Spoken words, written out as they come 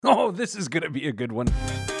Oh, this is going to be a good one.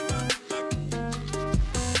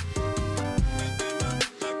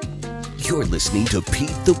 You're listening to Pete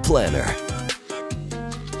the Planner.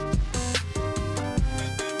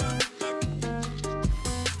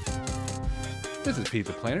 This is Pete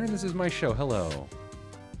the Planner, and this is my show. Hello.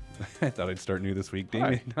 I thought I'd start new this week.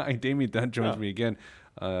 Damien Dunn joins me again,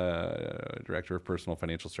 Director of Personal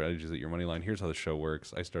Financial Strategies at Your Moneyline. Here's how the show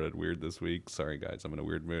works. I started weird this week. Sorry, guys. I'm in a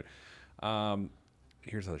weird mood.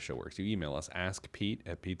 Here's how the show works. You email us,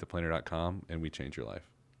 askpete@petetheplanner.com, and we change your life.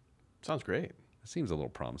 Sounds great. It seems a little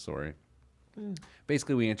promissory.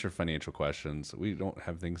 Basically, we answer financial questions. We don't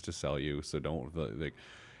have things to sell you, so don't, like,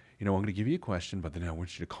 I'm going to give you a question, but then I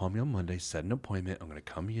want you to call me on Monday, set an appointment. I'm going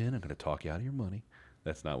to come in. I'm going to talk you out of your money.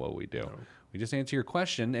 That's not what we do. No. We just answer your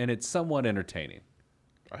question, and it's somewhat entertaining.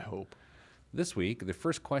 I hope. This week, the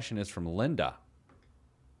first question is from Linda.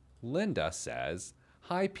 Linda says,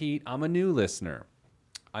 "Hi, Pete. I'm a new listener.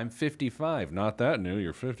 I'm 55. Not that new.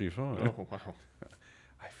 You're 55. Oh, wow.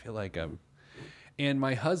 I feel like I'm... And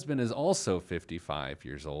my husband is also 55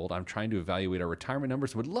 years old. I'm trying to evaluate our retirement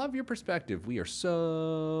numbers. Would love your perspective. We are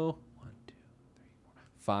so...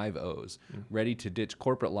 5 O's. Ready to ditch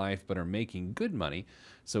corporate life, but are making good money,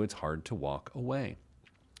 so it's hard to walk away.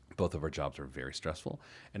 Both of our jobs are very stressful,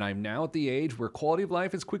 and I'm now at the age where quality of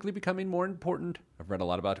life is quickly becoming more important. I've read a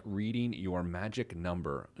lot about reading your magic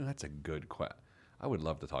number. That's a good question. I would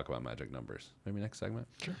love to talk about magic numbers. Maybe next segment.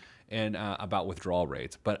 Sure. And about withdrawal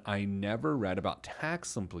rates, but I never read about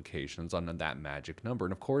tax implications on that magic number.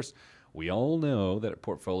 And of course, we all know that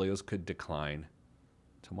portfolios could decline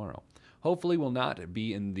tomorrow. Hopefully, we'll not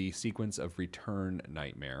be in the sequence of return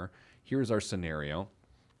nightmare. Here's our scenario.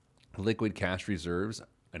 Liquid cash reserves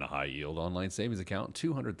in a high-yield online savings account,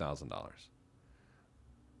 $200,000.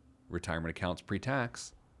 Retirement accounts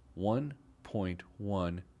pre-tax,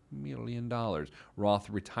 $1.1 million. Roth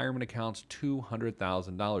retirement accounts,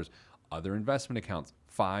 $200,000. Other investment accounts,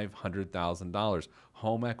 $500,000.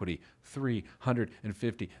 Home equity,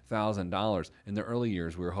 $350,000. In the early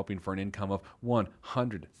years, we were hoping for an income of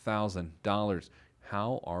 $100,000.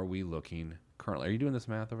 How are we looking currently? Are you doing this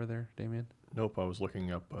math over there, Damien? Nope, I was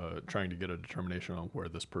looking up, trying to get a determination on where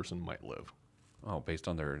this person might live. Oh, based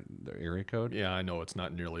on their area code? Yeah, I know it's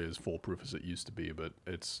not nearly as foolproof as it used to be, but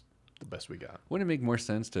it's the best we got. Wouldn't it make more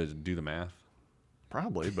sense to do the math?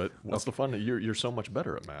 Probably, but what's the fun? You're so much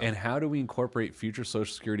better at math. And how do we incorporate future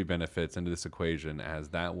Social Security benefits into this equation, as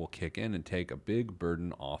that will kick in and take a big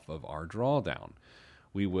burden off of our drawdown?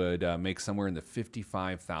 We would make somewhere in the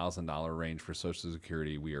 $55,000 range for Social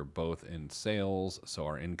Security. We are both in sales, so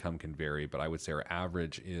our income can vary, but I would say our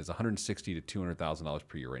average is $160,000 to $200,000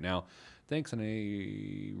 per year right now. Thanks, and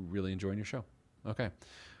I really enjoying your show. Okay.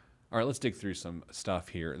 All right, let's dig through some stuff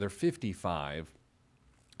here. They're 55.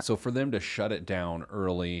 So for them to shut it down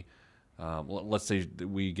early, let's say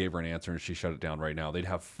we gave her an answer and she shut it down right now, they'd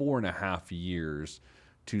have 4.5 years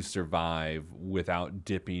to survive without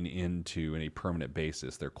dipping into any permanent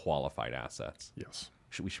basis their qualified assets. Yes.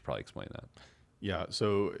 We should probably explain that. Yeah,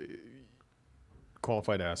 so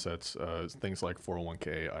qualified assets, things like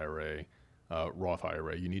 401k, IRA, Roth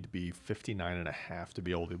IRA, you need to be 59 and a half to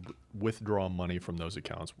be able to withdraw money from those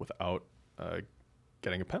accounts without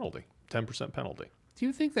getting a penalty, 10% penalty. Do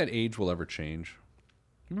you think that age will ever change?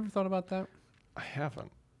 You ever thought about that? I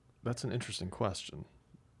haven't. That's an interesting question.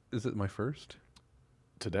 Is it my first?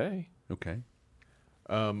 Today. Okay.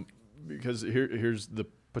 Because here's the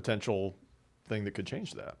potential thing that could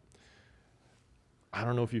change that. I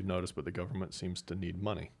don't know if you've noticed, but the government seems to need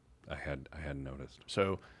money. I hadn't noticed.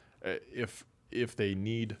 So if they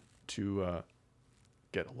need to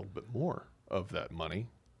get a little bit more of that money,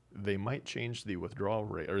 they might change the withdrawal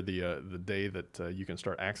rate, or the day that you can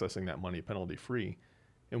start accessing that money penalty free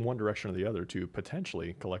in one direction or the other to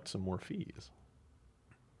potentially collect some more fees.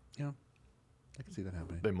 Yeah, I can see that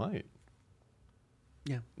happening. They might.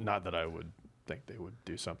 Yeah. Not that I would think they would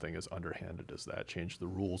do something as underhanded as that, change the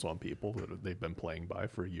rules on people that they've been playing by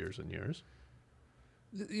for years and years.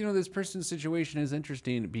 You know, this person's situation is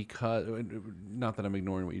interesting because, not that I'm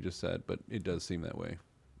ignoring what you just said, but it does seem that way.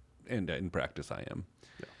 And in practice, I am.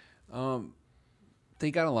 Yeah.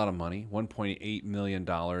 They got a lot of money, $1.8 million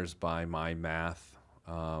by my math.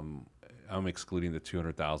 I'm excluding the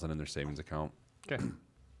 $200,000 in their savings account. Okay.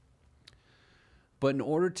 But in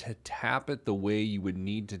order to tap it the way you would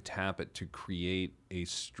need to tap it to create a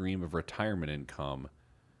stream of retirement income,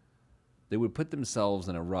 they would put themselves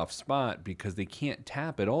in a rough spot because they can't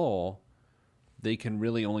tap it all. They can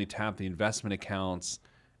really only tap the investment accounts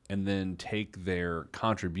and then take their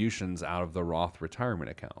contributions out of the Roth retirement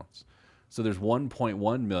accounts. So there's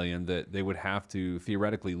 1.1 million that they would have to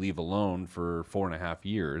theoretically leave alone for 4.5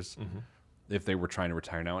 years if they were trying to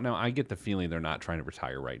retire now. Now, I get the feeling they're not trying to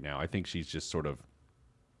retire right now. I think she's just sort of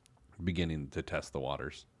beginning to test the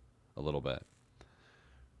waters a little bit.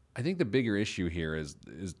 I think the bigger issue here is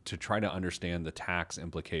to try to understand the tax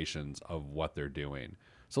implications of what they're doing.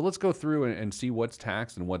 So let's go through and see what's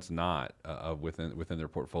taxed and what's not within their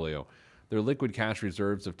portfolio. Their liquid cash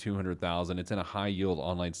reserves of $200,000. It's in a high yield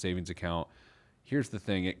online savings account. Here's the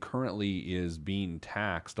thing: it currently is being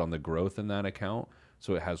taxed on the growth in that account,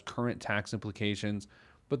 so it has current tax implications.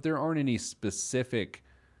 But there aren't any specific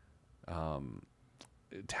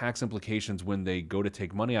tax implications when they go to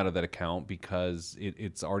take money out of that account because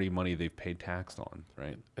it's already money they've paid tax on,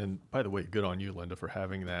 right? And by the way, good on you, Linda, for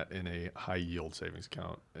having that in a high yield savings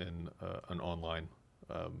account in an online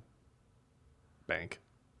bank.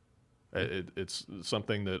 It's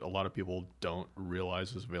something that a lot of people don't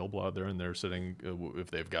realize is available out there, and they're sitting,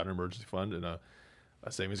 if they've got an emergency fund, in a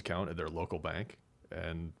savings account at their local bank,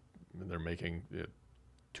 and they're making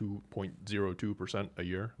 2.02% a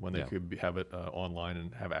year when they could have it online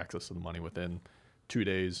and have access to the money within 2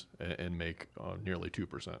 days and make nearly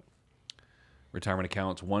 2%. Retirement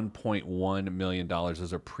accounts, $1.1 million.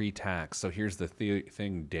 Those are pre-tax. So here's the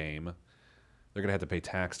thing, Dame. They're going to have to pay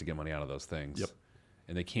tax to get money out of those things. Yep.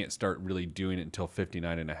 And they can't start really doing it until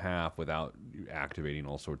 59 and a half without activating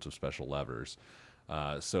all sorts of special levers.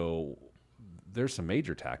 So there's some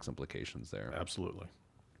major tax implications there. Absolutely.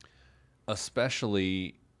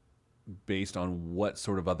 Especially based on what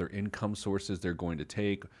sort of other income sources they're going to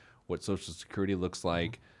take, what Social Security looks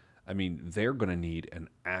like. I mean, they're going to need an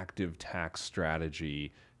active tax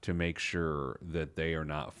strategy to make sure that they are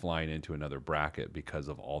not flying into another bracket because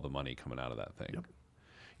of all the money coming out of that thing. Yep.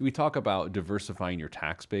 We talk about diversifying your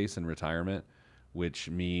tax base in retirement, which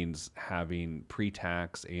means having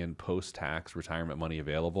pre-tax and post-tax retirement money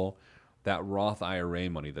available. That Roth IRA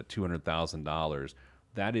money, that $200,000,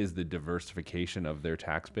 that is the diversification of their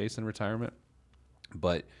tax base in retirement.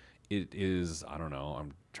 But it is, I don't know,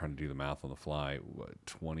 I'm trying to do the math on the fly,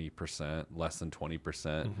 20%, less than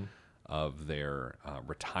 20% of their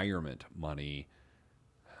retirement money.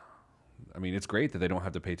 I mean, it's great that they don't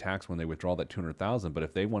have to pay tax when they withdraw that $200,000, but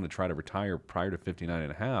if they want to try to retire prior to 59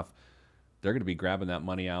 and a half, they're going to be grabbing that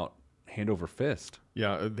money out hand over fist.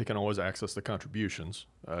 Yeah, they can always access the contributions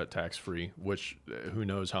tax-free, which who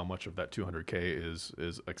knows how much of that $200K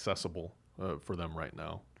is accessible for them right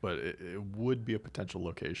now. But it would be a potential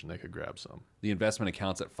location they could grab some. The investment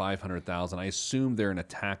account's at $500,000. I assume they're in a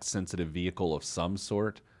tax-sensitive vehicle of some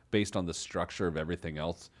sort based on the structure of everything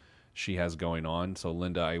else she has going on. So,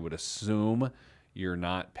 Linda, I would assume you're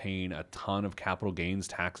not paying a ton of capital gains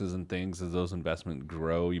taxes and things as those investments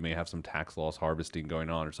grow. You may have some tax loss harvesting going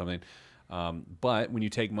on or something. But when you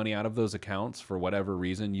take money out of those accounts for whatever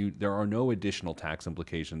reason, there are no additional tax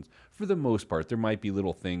implications for the most part. There might be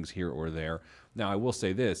little things here or there. Now, I will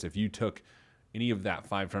say this. If you took any of that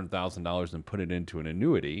 $500,000 and put it into an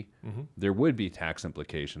annuity, there would be tax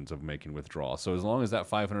implications of making withdrawals. So as long as that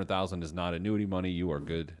 $500,000 is not annuity money, you are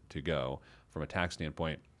good to go from a tax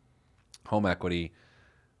standpoint. Home equity,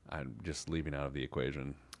 I'm just leaving out of the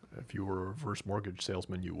equation. If you were a reverse mortgage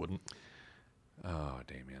salesman, you wouldn't. Oh,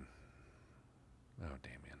 Damien.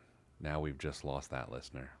 Now we've just lost that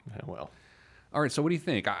listener. Yeah, well. All right, so what do you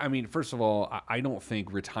think? I mean, first of all, I don't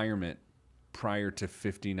think retirement prior to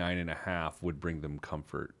 59 and a half would bring them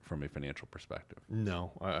comfort from a financial perspective.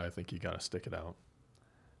 No, I think you got to stick it out.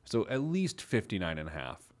 So at least 59 and a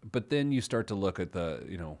half. But then you start to look at the,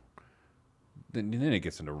 then it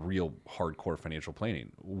gets into real hardcore financial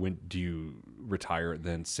planning. When do you retire at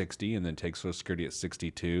then 60 and then take Social Security at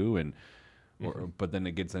 62? But then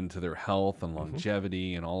it gets into their health and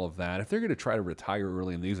longevity and all of that. If they're going to try to retire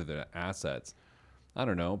early and these are the assets, I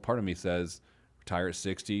don't know. Part of me says retire at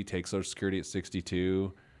 60, take Social Security at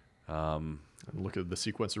 62. And look at the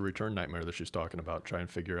sequence of return nightmare that she's talking about. Try and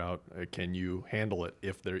figure out, can you handle it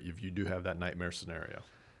if you do have that nightmare scenario?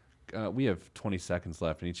 We have 20 seconds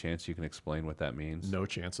left. Any chance you can explain what that means? No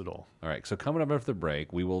chance at all. All right. So coming up after the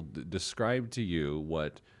break, we will describe to you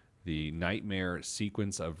what the nightmare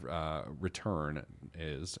sequence of return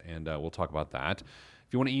is, and we'll talk about that.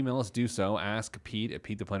 If you want to email us, do so. Ask Pete at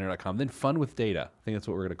PeteThePlanner.com. Then Fun with Data. I think that's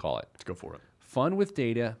what we're going to call it. Let's go for it. Fun with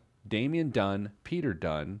Data. Damien Dunn. Peter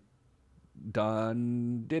Dunn.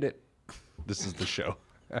 Dunn did it. This is the show.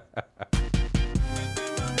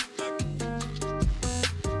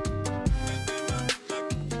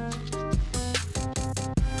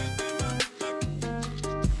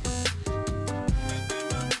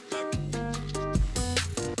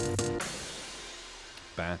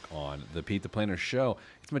 Back on the Pete the Planner show.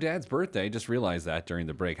 It's my dad's birthday. Just realized that during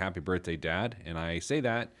the break. Happy birthday, Dad. And I say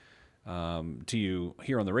that to you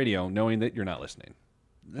here on the radio, knowing that you're not listening.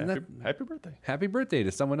 Happy birthday. Happy birthday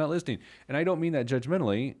to someone not listening. And I don't mean that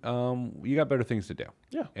judgmentally. You got better things to do.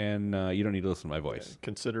 Yeah. And you don't need to listen to my voice.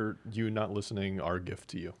 Consider you not listening our gift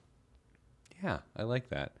to you. Yeah, I like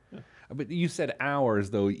that. Yeah. But you said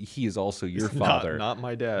ours, though he is also your father. Not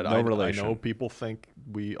my dad. No relation. I know people think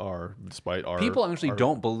we are, despite our... People actually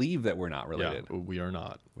don't believe that we're not related. Yeah, we are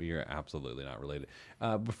not. We are absolutely not related.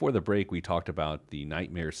 Before the break, we talked about the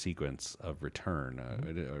nightmare sequence of return,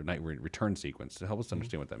 or nightmare return sequence, to help us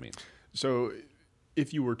understand what that means. So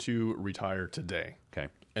if you were to retire today, okay,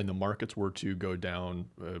 and the markets were to go down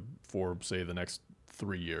for, say, the next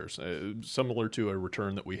 3 years, similar to a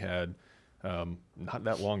return that we had not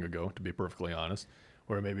that long ago, to be perfectly honest,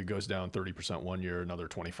 where it maybe goes down 30% one year, another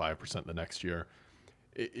 25% the next year.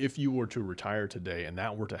 If you were to retire today and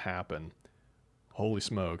that were to happen, holy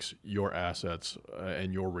smokes, your assets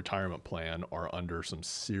and your retirement plan are under some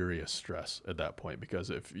serious stress at that point, because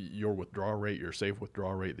if your withdrawal rate, your safe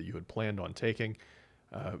withdrawal rate that you had planned on taking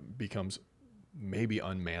becomes maybe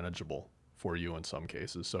unmanageable for you in some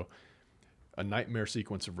cases. So a nightmare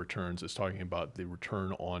sequence of returns is talking about the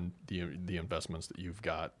return on the investments that you've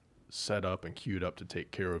got set up and queued up to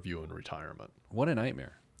take care of you in retirement. What a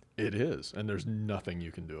nightmare. It is, and there's nothing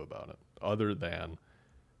you can do about it other than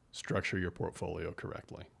structure your portfolio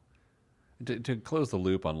correctly. To close the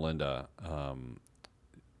loop on Linda,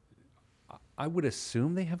 I would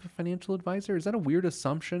assume they have a financial advisor. Is that a weird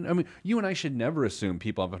assumption? I mean, you and I should never assume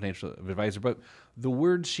people have a financial advisor, but the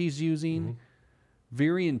words she's using,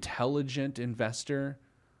 very intelligent investor,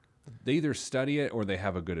 they either study it or they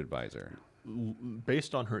have a good advisor.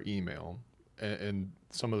 Based on her email and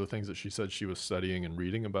some of the things that she said she was studying and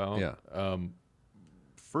reading about,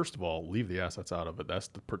 first of all, leave the assets out of it. That's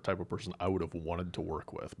the type of person I would have wanted to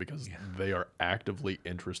work with, because they are actively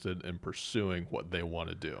interested in pursuing what they want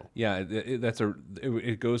to do. Yeah,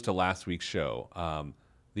 it goes to last week's show.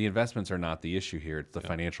 The investments are not the issue here. It's the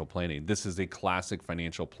financial planning. This is a classic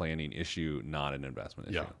financial planning issue, not an investment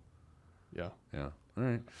issue. Yeah. All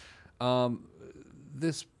right.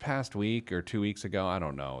 This past week or 2 weeks ago, I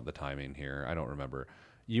don't know the timing here. I don't remember.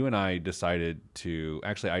 You and I decided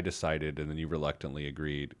I decided, and then you reluctantly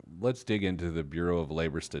agreed, let's dig into the Bureau of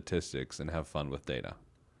Labor Statistics and have fun with data.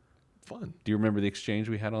 Fun. Do you remember the exchange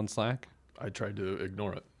we had on Slack? I tried to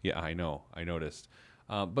ignore it. Yeah, I know. I noticed.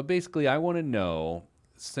 But basically, I want to know,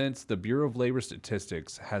 since the Bureau of Labor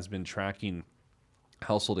Statistics has been tracking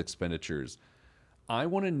household expenditures, I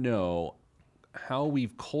want to know how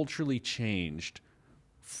we've culturally changed,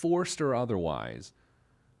 forced or otherwise,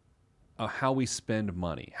 how we spend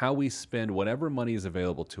money, how we spend whatever money is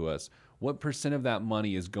available to us, what percent of that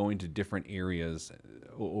money is going to different areas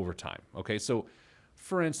over time. Okay, so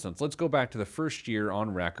for instance, let's go back to the first year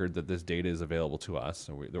on record that this data is available to us,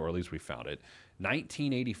 or at least we found it,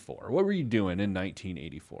 1984. What were you doing in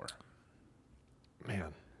 1984?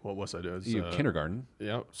 Man, what was I doing? Kindergarten.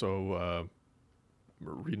 Yeah, so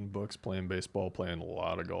reading books, playing baseball, playing a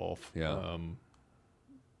lot of golf. Yeah.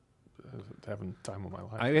 Having time of my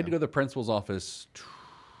life. I had to go to the principal's office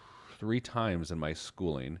 3 times in my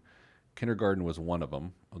schooling. Kindergarten was one of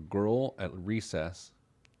them. A girl at recess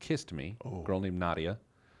kissed me, a girl named Nadia.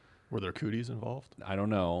 Were there cooties involved? I don't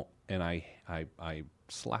know. And I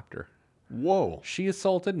slapped her. Whoa. She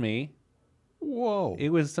assaulted me. Whoa. It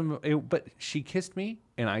was but she kissed me,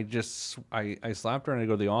 and I slapped her, and I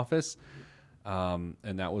go to the office. And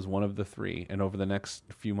that was one of the 3. And over the next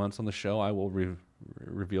few months on the show, I will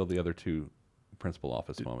reveal the other 2 principal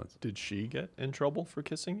office moments. Did she get in trouble for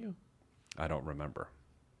kissing you? I don't remember.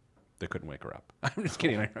 They couldn't wake her up. I'm just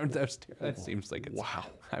kidding. That seems like it's... Wow.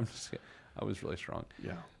 I was really strong.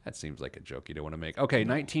 Yeah. That seems like a joke you don't want to make. Okay,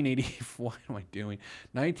 1984. What am I doing?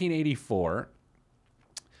 1984.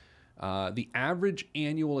 The average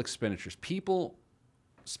annual expenditures. People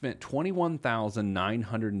spent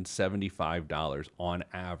 $21,975 on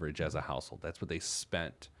average as a household. That's what they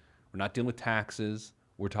spent. We're not dealing with taxes.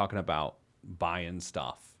 We're talking about buying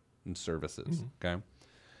stuff and services. Okay.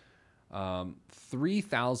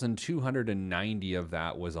 3,290 of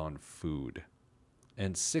that was on food,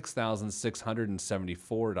 and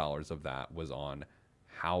 $6,674 of that was on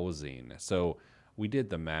housing. So we did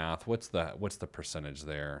the math. What's the percentage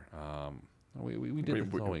there? We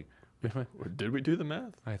did this all week. Did we do the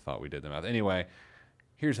math? I thought we did the math. Anyway,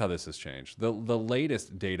 here's how this has changed. The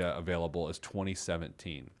latest data available is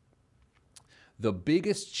 2017. The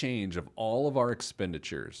biggest change of all of our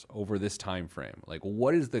expenditures over this time frame, like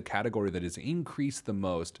what is the category that has increased the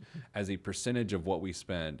most as a percentage of what we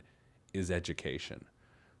spend, is education.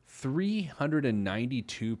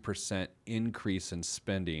 392% increase in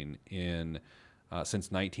spending in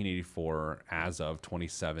since 1984 as of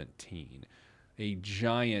 2017. A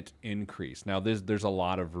giant increase. Now, there's a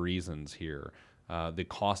lot of reasons here. The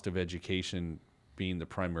cost of education being the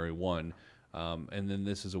primary one. And then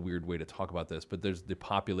this is a weird way to talk about this, but there's the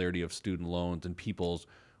popularity of student loans and people's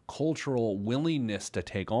cultural willingness to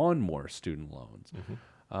take on more student loans.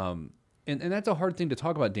 And that's a hard thing to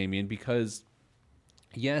talk about, Damien, because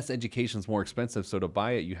yes, education's more expensive, so to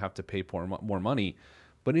buy it, you have to pay more money,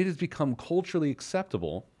 but it has become culturally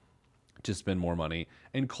acceptable to spend more money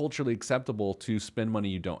and culturally acceptable to spend money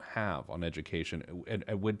you don't have on education.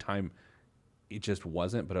 At one time, it just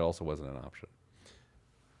wasn't, but it also wasn't an option.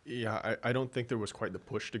 Yeah, I don't think there was quite the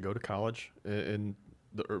push to go to college in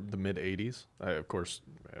the mid 80s. Of course,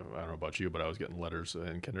 I don't know about you, but I was getting letters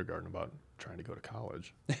in kindergarten about trying to go to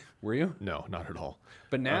college. Were you? No, not at all.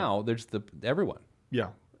 But now there's everyone. Yeah,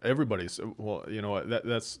 everybody's. Well, you know,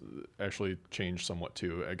 that's actually changed somewhat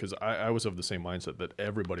too, because I was of the same mindset that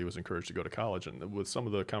everybody was encouraged to go to college. And with some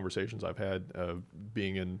of the conversations I've had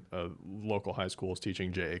being in local high schools,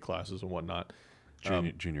 teaching JA classes and whatnot.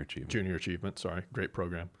 Junior Achievement. Junior Achievement, sorry. Great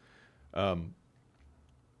program.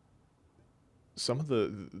 Some of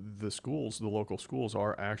the schools, the local schools,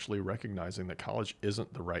 are actually recognizing that college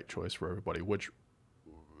isn't the right choice for everybody, which,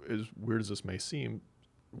 as weird as this may seem,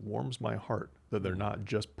 warms my heart that they're not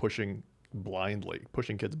just pushing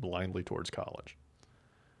kids blindly towards college.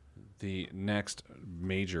 The next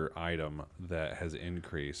major item that has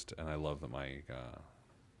increased, and I love that my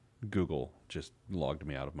Google just logged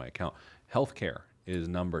me out of my account, healthcare is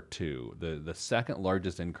number 2. The second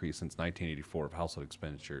largest increase since 1984 of household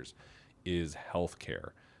expenditures is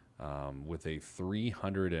healthcare, with a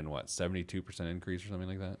 372% increase or something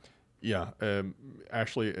like that. Yeah,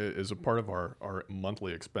 actually, as a part of our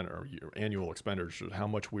monthly annual expenditures, how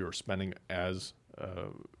much we were spending as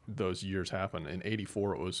those years happened. In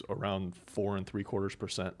 '84, it was around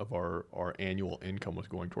 4.75% of our annual income was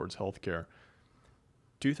going towards healthcare.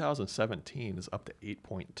 2017 is up to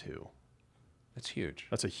 8.2. That's huge.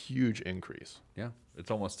 That's a huge increase. Yeah, it's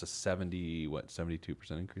almost a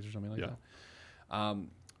 72% increase or something like Yeah. that.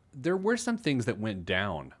 There were some things that went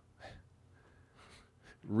down.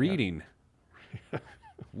 Reading.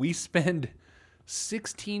 We spend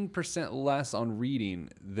 16% less on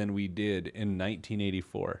reading than we did in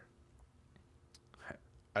 1984.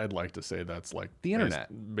 I'd like to say that's like The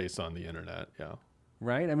internet. based on the internet. Yeah.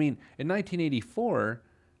 Right? I mean, in 1984,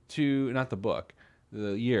 not the book,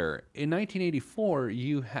 the year, in 1984,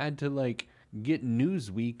 you had to like get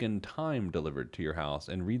Newsweek and Time delivered to your house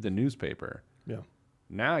and read the newspaper. Yeah.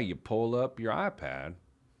 Now you pull up your iPad.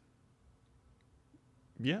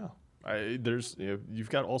 Yeah. You've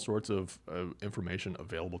got all sorts of information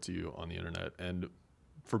available to you on the internet, and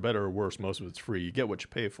for better or worse, most of it's free. You get what you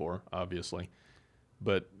pay for, obviously,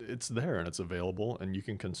 but it's there and it's available and you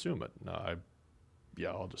can consume it. I'll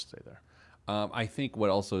just stay there. I think what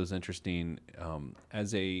also is interesting,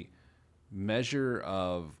 as a measure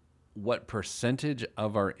of what percentage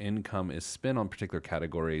of our income is spent on particular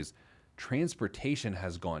categories, transportation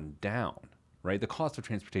has gone down, right? The cost of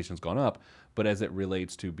transportation has gone up, but as it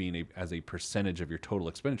relates to being as a percentage of your total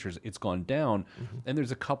expenditures, it's gone down. Mm-hmm. And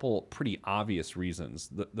there's a couple pretty obvious reasons.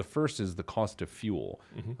 The first is the cost of fuel.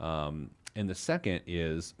 Mm-hmm. And the second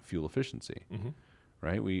is fuel efficiency. Mm-hmm.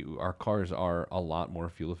 Right, our cars are a lot more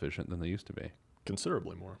fuel efficient than they used to be,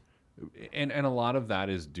 considerably more, and a lot of that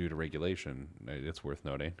is due to regulation. It's worth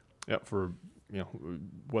noting. Yeah, for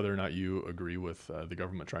whether or not you agree with the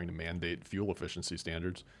government trying to mandate fuel efficiency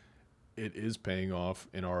standards, it is paying off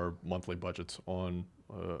in our monthly budgets on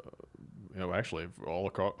actually all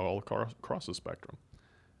across the spectrum.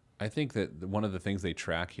 I think that one of the things they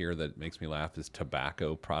track here that makes me laugh is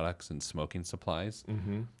tobacco products and smoking supplies.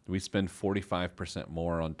 Mm-hmm. We spend 45%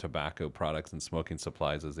 more on tobacco products and smoking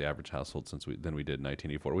supplies as the average household than we did in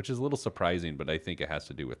 1984, which is a little surprising, but I think it has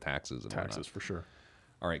to do with taxes and taxes whatnot. For sure.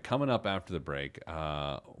 All right, coming up after the break,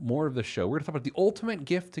 more of the show. We're going to talk about the ultimate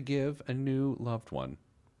gift to give a new loved one.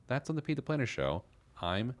 That's on the Pete the Planner Show.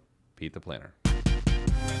 I'm Pete the Planner.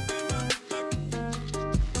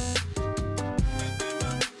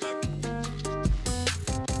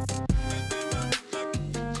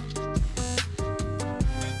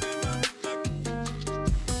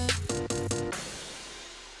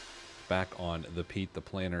 Back on the Pete the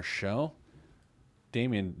Planner Show.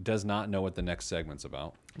 Damien does not know what the next segment's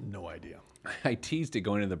about. No idea. I teased it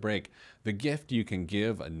going into the break. The gift you can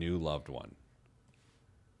give a new loved one.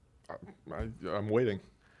 I'm waiting.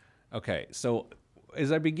 Okay, so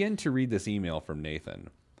as I begin to read this email from Nathan,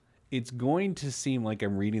 it's going to seem like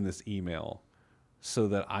I'm reading this email so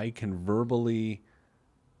that I can verbally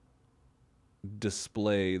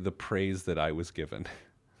display the praise that I was given.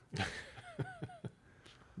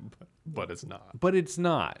 But it's not. But it's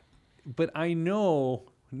not. But I know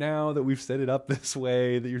now that we've set it up this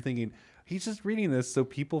way that you're thinking, he's just reading this so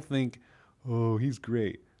people think, oh, he's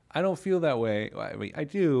great. I don't feel that way. I mean, I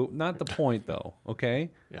do. Not the point, though,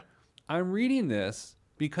 okay? Yeah. I'm reading this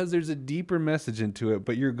because there's a deeper message into it,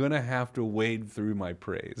 but you're going to have to wade through my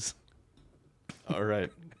praise. All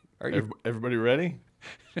right. Are you? Everybody ready?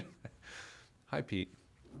 Hi, Pete.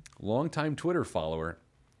 Longtime Twitter follower,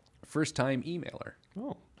 first-time emailer.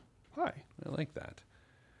 Oh, hi. I like that.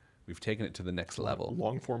 We've taken it to the next level.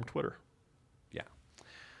 Long form Twitter.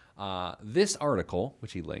 Yeah. This article,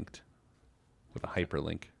 which he linked with a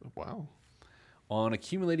hyperlink, Wow. on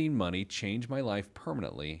accumulating money changed my life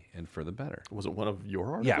permanently and for the better. Was it one of your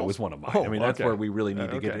articles? Yeah, it was one of mine. Oh, I mean, that's okay. where we really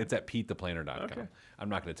need to get it. Okay. It's at PeteThePlanner.com. Okay. I'm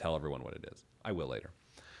not going to tell everyone what it is. I will later.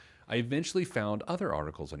 I eventually found other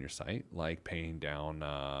articles on your site, like paying down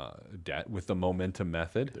debt with the momentum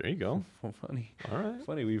method. There you go. Funny. All right.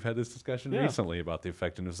 Funny. We've had this discussion Yeah. recently about the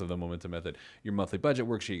effectiveness of the momentum method, your monthly budget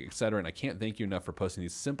worksheet, etc. And I can't thank you enough for posting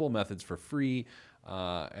these simple methods for free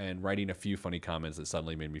and writing a few funny comments that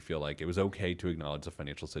suddenly made me feel like it was okay to acknowledge the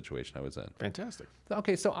financial situation I was in. Fantastic.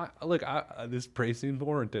 Okay, so this praise seems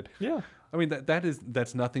warranted. Yeah. I mean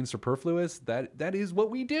that's nothing superfluous. That is what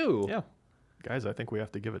we do. Yeah. Guys, I think we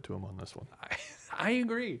have to give it to him on this one. I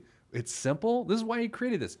agree. It's simple. This is why he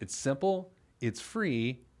created this. It's simple. It's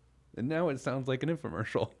free. And now it sounds like an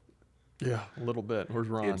infomercial. Yeah, a little bit. Where's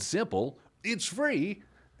Ron? It's simple. It's free.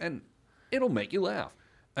 And it'll make you laugh.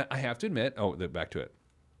 I have to admit, back to it.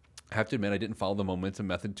 I have to admit I didn't follow the momentum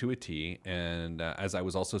method to a T. And as I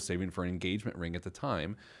was also saving for an engagement ring at the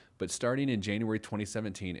time. But starting in January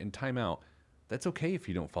 2017 in timeout, that's okay if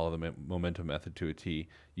you don't follow the momentum method to a T.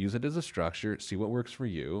 Use it as a structure, see what works for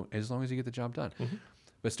you, as long as you get the job done. Mm-hmm.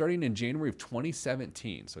 But starting in January of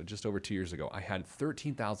 2017, so just over 2 years ago, I had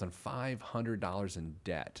 $13,500 in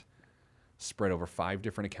debt spread over 5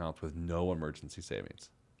 different accounts with no emergency savings.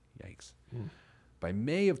 Yikes. By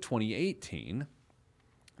May of 2018,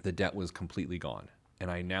 the debt was completely gone. And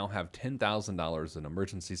I now have $10,000 in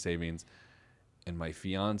emergency savings, and my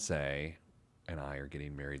fiance and I are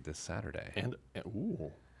getting married this Saturday. And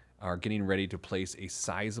ooh. Are getting ready to place a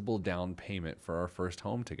sizable down payment for our first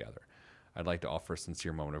home together. I'd like to offer a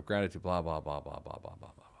sincere moment of gratitude, blah, blah, blah, blah, blah, blah,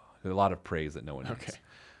 blah, blah. There's a lot of praise that no one needs. Okay.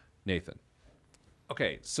 Nathan.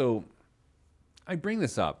 Okay, so I bring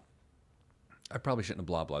this up. I probably shouldn't have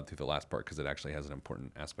blah-blahed through the last part because it actually has an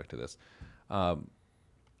important aspect to this.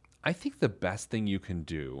 I think the best thing you can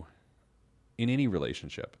do in any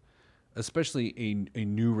relationship, especially a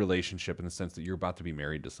new relationship in the sense that you're about to be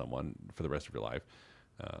married to someone for the rest of your life,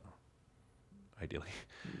 ideally,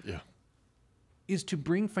 Yeah. is to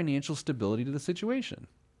bring financial stability to the situation.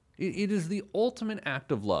 It is the ultimate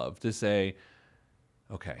act of love to say,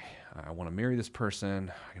 okay, I want to marry this person.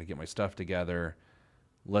 I got to get my stuff together.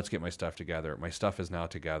 Let's get my stuff together. My stuff is now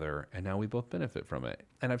together, and now we both benefit from it.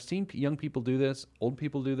 And I've seen young people do this, old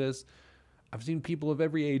people do this. I've seen people of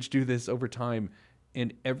every age do this over time,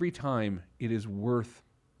 and every time it is worth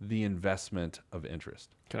the investment of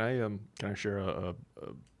interest. Can I share a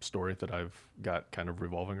story that I've got kind of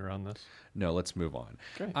revolving around this? No, let's move on.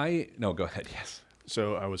 Okay. No, go ahead. Yes.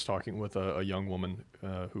 So I was talking with a young woman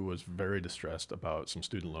who was very distressed about some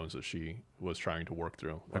student loans that she was trying to work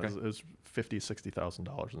through. Okay. It was $50,000,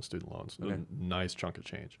 $60,000 in student loans. Okay. A nice chunk of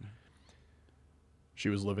change. She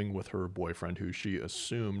was living with her boyfriend, who she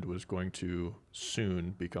assumed was going to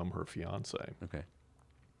soon become her fiance. Okay.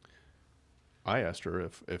 I asked her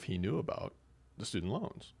if he knew about the student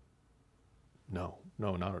loans. No,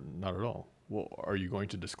 not at all. Well, are you going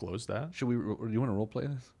to disclose that? Do you want to role play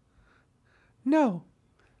this? No.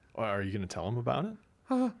 Or are you going to tell him about it?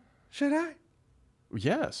 Should I?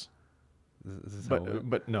 Yes. This is how it-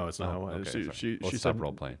 But no, it's not. Oh, how it- okay, sorry. she Let's said stop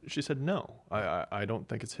role playing. She said no. I don't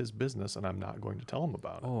think it's his business, and I'm not going to tell him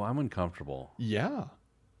about it. Oh, I'm uncomfortable. Yeah.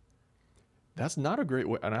 That's not a great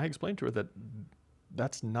way. And I explained to her that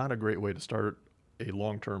that's not a great way to start a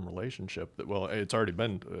long-term relationship. That, well, it's already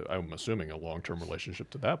been, I'm assuming, a long-term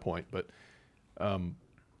relationship to that point. But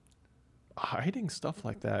hiding stuff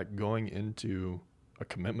like that going into a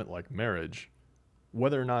commitment like marriage,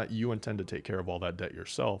 whether or not you intend to take care of all that debt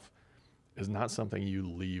yourself, is not something you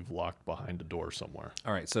leave locked behind a door somewhere.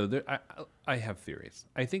 All right, so I have theories.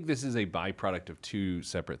 I think this is a byproduct of two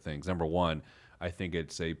separate things. Number one, I think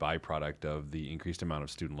it's a byproduct of the increased amount of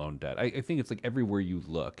student loan debt. I think it's like everywhere you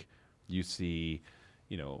look, you see,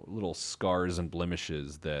 little scars and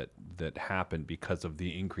blemishes that that happened because of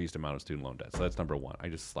the increased amount of student loan debt. So that's number one. I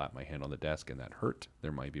just slapped my hand on the desk and that hurt.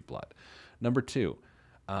 There might be blood. Number two,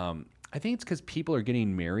 I think it's because people are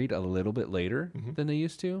getting married a little bit later than they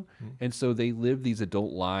used to. And so they live these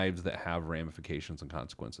adult lives that have ramifications and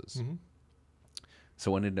consequences.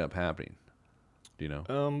 So what ended up happening? Do you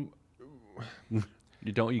know?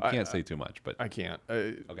 You can't say too much, but I can't.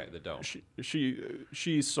 okay, then don't.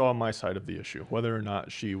 She saw my side of the issue. Whether or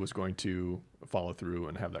not she was going to follow through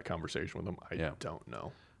and have that conversation with him, I don't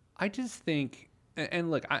know. I just think, and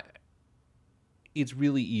look, it's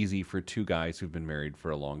really easy for two guys who've been married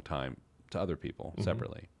for a long time to other people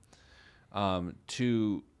separately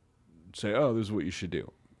to say, oh, this is what you should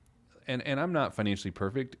do. And I'm not financially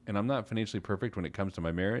perfect, and I'm not financially perfect when it comes to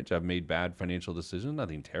my marriage. I've made bad financial decisions,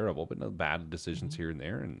 nothing terrible, but no bad decisions here and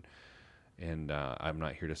there. And I'm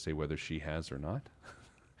not here to say whether she has or not.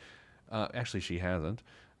 Actually, she hasn't.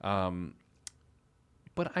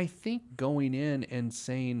 But I think going in and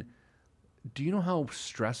saying, do you know how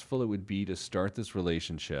stressful it would be to start this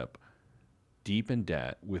relationship deep in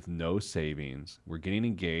debt with no savings? We're getting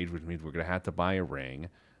engaged, which means we're going to have to buy a ring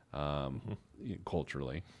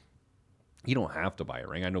culturally. You don't have to buy a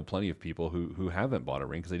ring. I know plenty of people who haven't bought a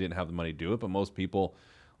ring because they didn't have the money to do it, but most people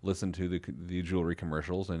listen to the jewelry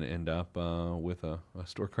commercials and end up with a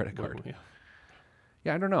store credit card.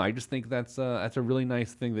 Yeah, I don't know. I just think that's a really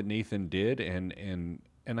nice thing that Nathan did, and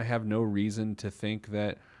I have no reason to think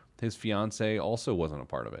that his fiance also wasn't a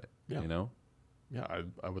part of it. Yeah. You know? Yeah,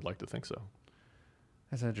 I would like to think so.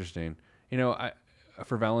 That's interesting. You know,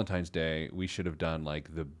 for Valentine's Day, we should have done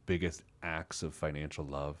like the biggest acts of financial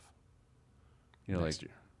love. You know, next like,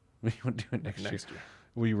 year. We want to do it next year. Next year.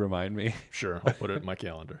 Will you remind me? Sure, I'll put it in my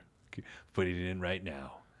calendar. Putting it in right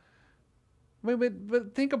now.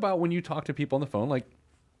 But think about when you talk to people on the phone, like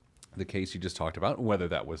the case you just talked about, whether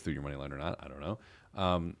that was through your money line or not, I don't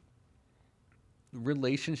know.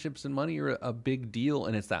 Relationships and money are a big deal,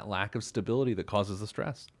 and it's that lack of stability that causes the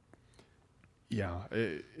stress. Yeah,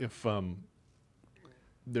 if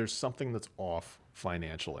there's something that's off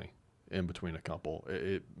financially in between a couple,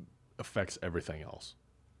 it affects everything else.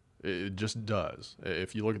 It just does.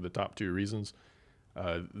 If you look at the top two reasons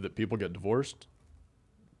that people get divorced,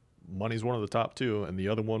 money's one of the top two, and the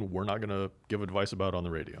other one we're not going to give advice about on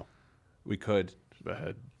the radio. We could. Go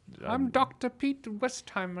ahead. I'm Dr. Pete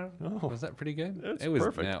Westheimer. Oh, Was that pretty good? It's it was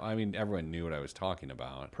perfect. Now, I mean, everyone knew what I was talking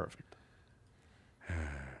about. Perfect.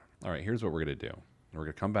 All right, here's what we're going to do. We're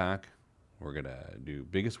going to come back. We're going to do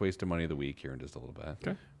biggest waste of money of the week here in just a little bit.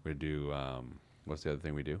 Okay. We're going to do, what's the other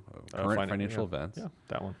thing we do? Current financial events. Yeah,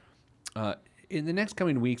 that one. In the next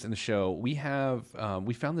coming weeks in the show, we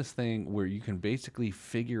found this thing where you can basically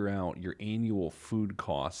figure out your annual food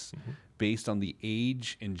costs based on the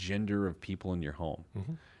age and gender of people in your home.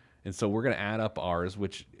 And so we're going to add up ours,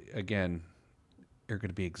 which, again, are going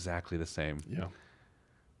to be exactly the same. Yeah.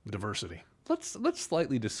 Diversity. Let's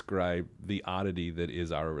slightly describe the oddity that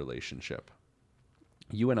is our relationship.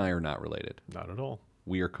 You and I are not related. Not at all.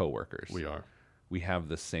 We are coworkers. We are. We have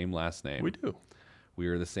the same last name. We do. We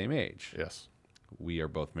are the same age. Yes. We are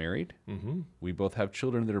both married. Mm-hmm. We both have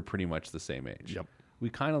children that are pretty much the same age. Yep.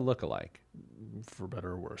 We kind of look alike. For better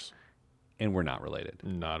or worse. And we're not related.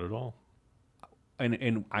 Not at all.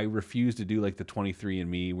 And I refuse to do like the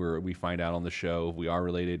 23andMe where we find out on the show if we are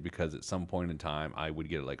related, because at some point in time I would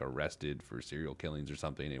get like arrested for serial killings or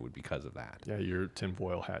something. It would be because of that. Yeah, your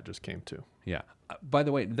tinfoil hat just came too. Yeah. By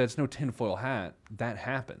the way, that's no tinfoil hat. That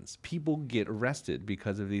happens. People get arrested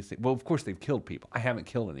because of these things. Well, of course they've killed people. I haven't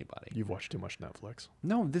killed anybody. You've watched too much Netflix.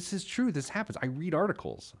 No, this is true. This happens. I read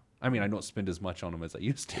articles. I mean, I don't spend as much on them as I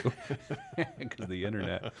used to because of the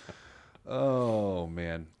internet. Oh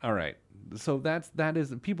man. All right. So that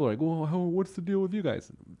is, people are like, well, what's the deal with you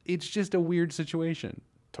guys? It's just a weird situation.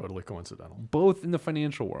 Totally coincidental. Both in the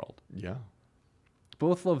financial world. Yeah.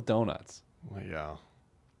 Both love donuts. Well, yeah.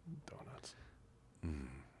 Donuts.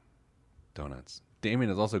 Donuts.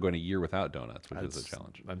 Damien is also going a year without donuts, which is a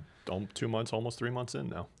challenge. I'm 2 months, almost 3 months in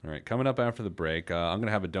now. All right, coming up after the break, I'm going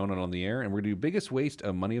to have a donut on the air, and we're going to do biggest waste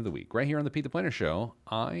of money of the week right here on the Pete the Planner Show.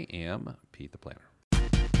 I am Pete the Planner.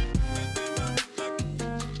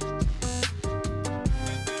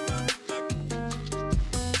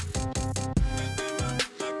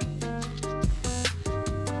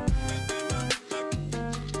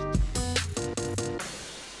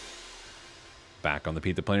 Back on the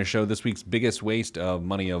Pete the Planner Show, this week's biggest waste of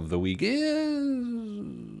money of the week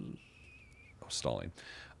is stalling.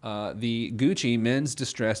 The Gucci men's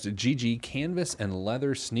distressed GG canvas and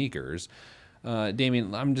leather sneakers.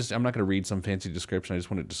 Damien, I'm not going to read some fancy description. I just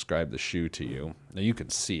want to describe the shoe to you. Now you can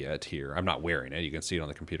see it here. I'm not wearing it. You can see it on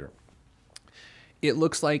the computer. It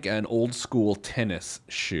looks like an old school tennis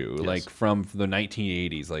shoe, like from the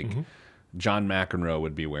 1980s, like John McEnroe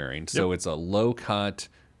would be wearing. So it's a low cut.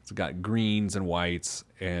 It's got greens and whites,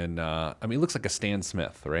 and I mean, it looks like a Stan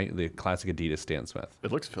Smith, right? The classic Adidas Stan Smith.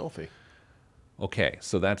 It looks filthy. Okay,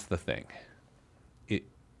 so that's the thing.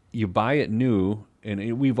 You buy it new,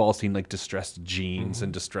 and we've all seen like distressed jeans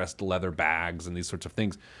and distressed leather bags and these sorts of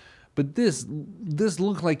things. But this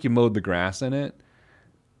looked like you mowed the grass in it,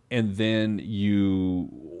 and then you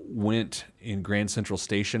went in Grand Central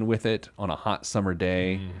Station with it on a hot summer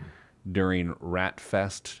day during Rat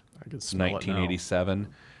Fest I could smell it now. 1987.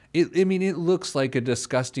 I mean, it looks like a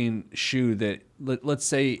disgusting shoe that, let's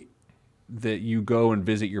say that you go and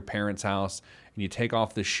visit your parents' house and you take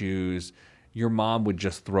off the shoes, your mom would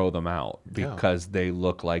just throw them out because they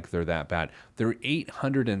look like they're that bad. They're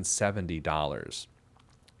 $870.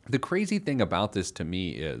 The crazy thing about this to me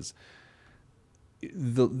is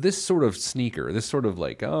this sort of sneaker, this sort of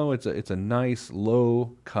like, oh, it's a nice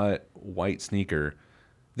low cut white sneaker.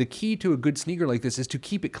 The key to a good sneaker like this is to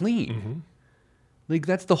keep it clean. Like,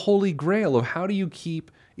 that's the holy grail of how do you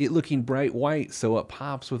keep it looking bright white so it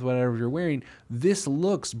pops with whatever you're wearing. This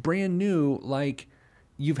looks brand new, like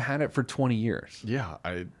you've had it for 20 years. Yeah,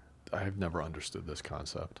 I've never understood this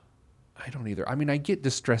concept. I don't either. I mean, I get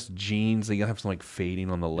distressed jeans. They have some like fading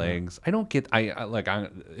on the legs. I don't get.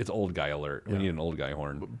 It's old guy alert. We need an old guy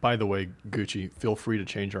horn. By the way, Gucci, feel free to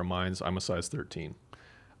change our minds. I'm a size 13.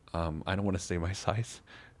 I don't want to say my size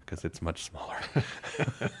because it's much smaller.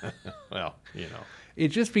 Well, you know. It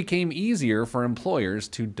just became easier for employers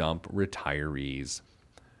to dump retirees'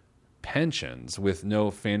 pensions with no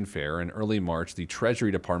fanfare. In early March, the Treasury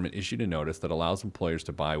Department issued a notice that allows employers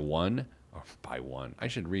to buy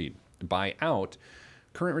out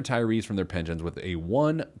current retirees from their pensions with a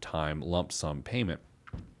one-time lump sum payment.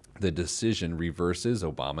 The decision reverses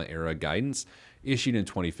Obama-era guidance issued in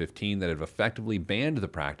 2015 that have effectively banned the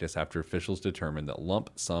practice after officials determined that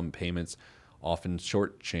lump sum payments often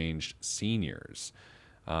shortchanged seniors.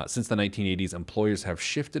 Since the 1980s, employers have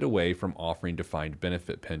shifted away from offering defined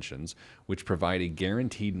benefit pensions, which provide a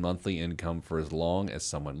guaranteed monthly income for as long as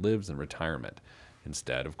someone lives in retirement.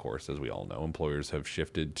 Instead, of course, as we all know, employers have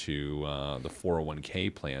shifted to the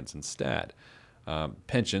 401k plans instead.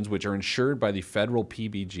 Pensions, which are insured by the federal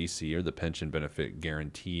PBGC, or the Pension Benefit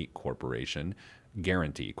Guarantee Corporation,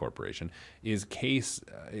 is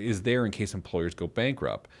there in case employers go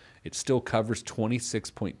bankrupt. It still covers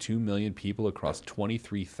 26.2 million people across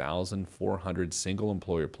 23,400 single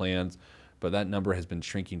employer plans, but that number has been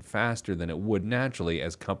shrinking faster than it would naturally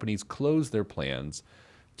as companies close their plans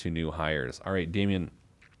to new hires. All right, Damien,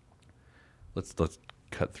 let's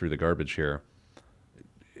cut through the garbage here.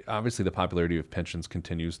 Obviously, the popularity of pensions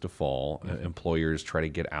continues to fall. Employers try to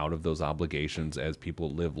get out of those obligations as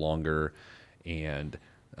people live longer, and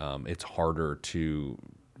it's harder to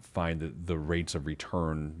find the rates of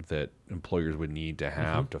return that employers would need to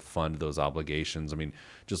have to fund those obligations. I mean,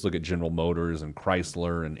 just look at General Motors and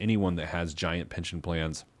Chrysler and anyone that has giant pension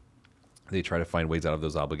plans. They try to find ways out of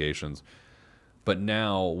those obligations. But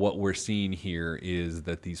now what we're seeing here is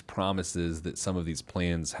that these promises that some of these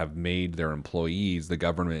plans have made their employees, the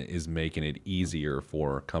government is making it easier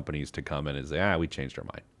for companies to come in and say, we changed our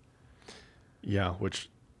mind. Yeah, which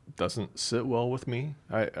doesn't sit well with me.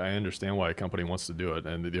 I understand why a company wants to do it,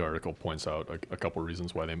 and the article points out a couple of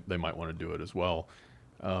reasons why they might want to do it as well.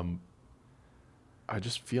 I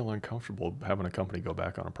just feel uncomfortable having a company go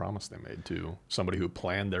back on a promise they made to somebody who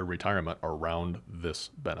planned their retirement around this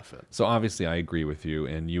benefit. So obviously I agree with you,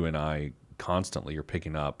 and you and I constantly are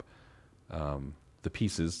picking up the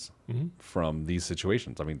pieces from these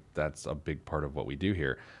situations. I mean, that's a big part of what we do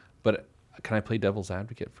here. But can I play devil's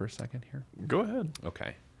advocate for a second here? Go ahead.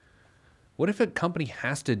 Okay. What if a company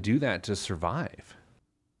has to do that to survive?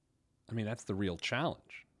 I mean, that's the real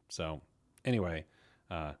challenge. So anyway,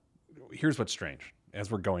 here's what's strange. As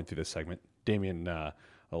we're going through this segment, Damien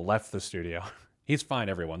left the studio. He's fine,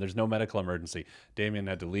 everyone. There's no medical emergency. Damien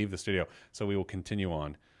had to leave the studio, so we will continue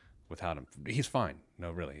on without him. He's fine.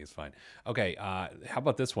 No, really, he's fine. Okay, how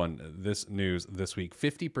about this one? This news this week.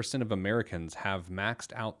 50% of Americans have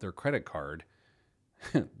maxed out their credit card.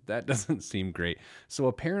 That doesn't seem great. So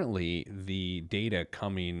apparently the data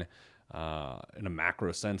coming in a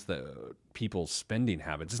macro sense that people's spending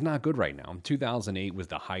habits is not good right now. 2008 was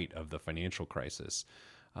the height of the financial crisis.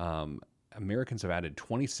 Americans have added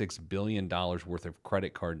 $26 billion worth of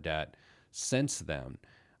credit card debt since then.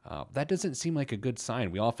 That doesn't seem like a good sign.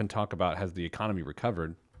 We often talk about, has the economy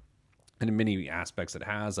recovered? And in many aspects it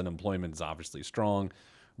has. Unemployment is obviously strong.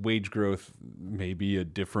 Wage growth may be a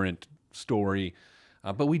different story.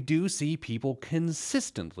 But we do see people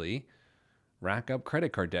consistently rack up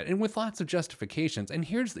credit card debt, and with lots of justifications. And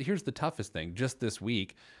here's the toughest thing. Just this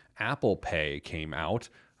week, Apple Pay came out.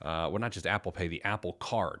 Well, not just Apple Pay, the Apple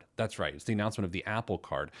Card. That's right. It's the announcement of the Apple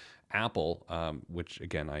Card. Apple, which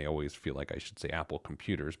again, I always feel like I should say Apple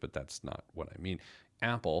Computers, but that's not what I mean.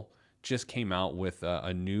 Apple just came out with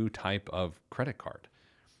a new type of credit card.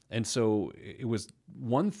 And so it was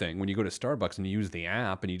one thing when you go to Starbucks and you use the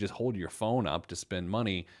app and you just hold your phone up to spend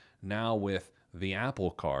money. Now with the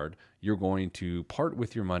Apple Card, you're going to part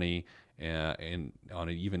with your money and on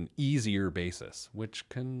an even easier basis, which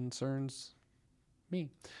concerns me.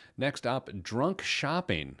 Next up, drunk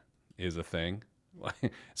shopping is a thing.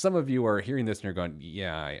 Some of you are hearing this and you're going,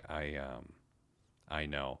 yeah, I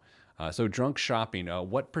know. So drunk shopping,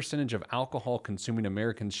 what percentage of alcohol consuming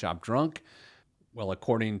Americans shop drunk? Well,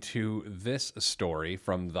 according to this story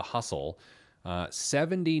from The Hustle,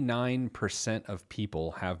 79% of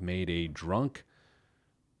people have made a drunk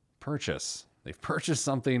purchase. They've purchased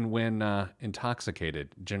something when intoxicated,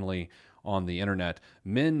 generally on the internet.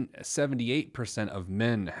 78% of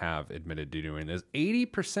men have admitted to doing this.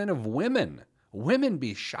 80% of women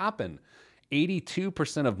be shopping.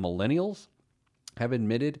 82% of millennials have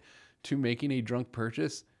admitted to making a drunk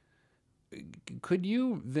purchase. Could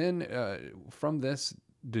you then, from this,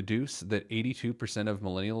 deduce that 82% of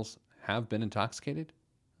millennials have been intoxicated?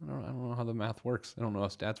 I don't know how the math works. I don't know how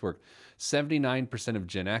stats work. 79% of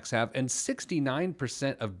Gen X have, and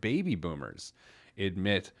 69% of baby boomers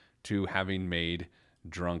admit to having made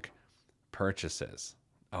drunk purchases.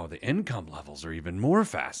 Oh, the income levels are even more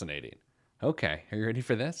fascinating. Okay, are you ready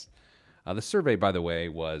for this? The survey, by the way,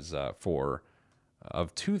 was of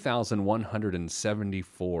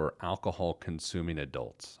 2,174 alcohol-consuming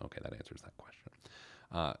adults. Okay, that answers that question.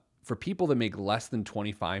 For people that make less than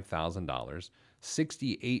 $25,000,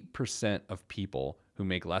 68% of people who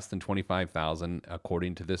make less than $25,000,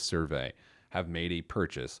 according to this survey, have made a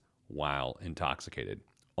purchase while intoxicated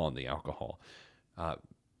on the alcohol.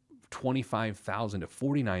 $25,000 to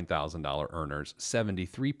 $49,000 earners,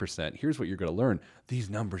 73%. Here's what you're going to learn.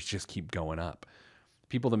 These numbers just keep going up.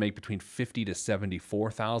 People that make between $50,000 to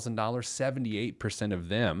 $74,000, 78% of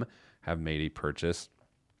them have made a purchase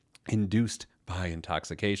induced by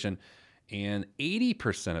intoxication, and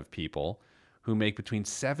 80% of people who make between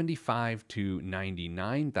 $75,000 to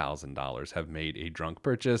 $99,000 have made a drunk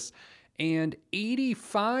purchase, and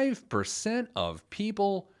 85% of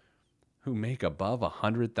people who make above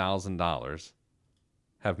 $100,000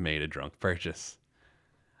 have made a drunk purchase.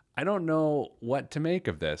 I don't know what to make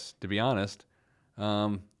of this, to be honest.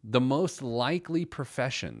 The most likely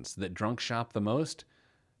professions that drunk shop the most,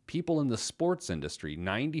 people in the sports industry.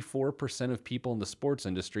 94% of people in the sports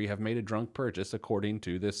industry have made a drunk purchase, according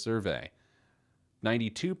to this survey.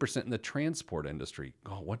 92% in the transport industry.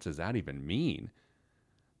 Oh, what does that even mean?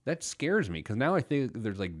 That scares me, because now I think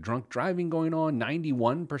there's like drunk driving going on.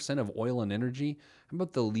 91% of oil and energy. How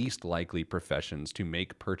about the least likely professions to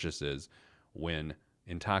make purchases when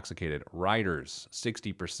intoxicated? Writers,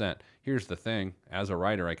 60%. Here's the thing. As a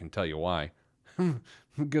writer, I can tell you why.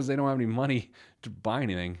 Because they don't have any money to buy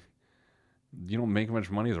anything. You don't make much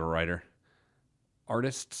money as a writer.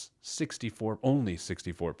 Artists, only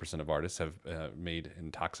 64% of artists have made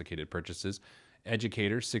intoxicated purchases.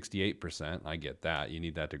 Educators, 68%. I get that. You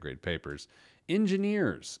need that to grade papers.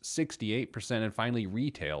 Engineers, 68%. And finally,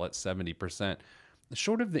 retail at 70%.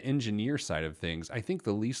 Short of the engineer side of things, I think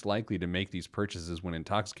the least likely to make these purchases when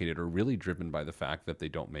intoxicated are really driven by the fact that they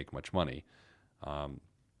don't make much money.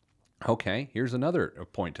 Okay, here's another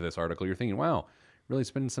point to this article. You're thinking, wow, really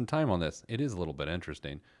spending some time on this. It is a little bit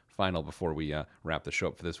interesting. Final before we wrap the show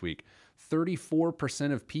up for this week.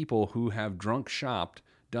 34% of people who have drunk shopped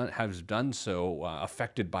have done so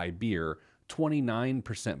affected by beer,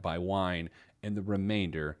 29% by wine, and the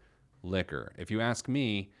remainder liquor. If you ask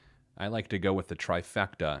me, I like to go with the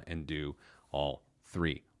trifecta and do all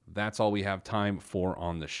three. That's all we have time for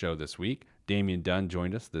on the show this week. Damian Dunn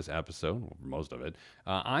joined us this episode, most of it.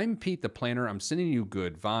 I'm Pete the Planner. I'm sending you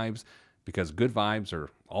good vibes because good vibes are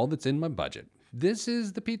all that's in my budget. This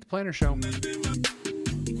is the Pete the Planner Show.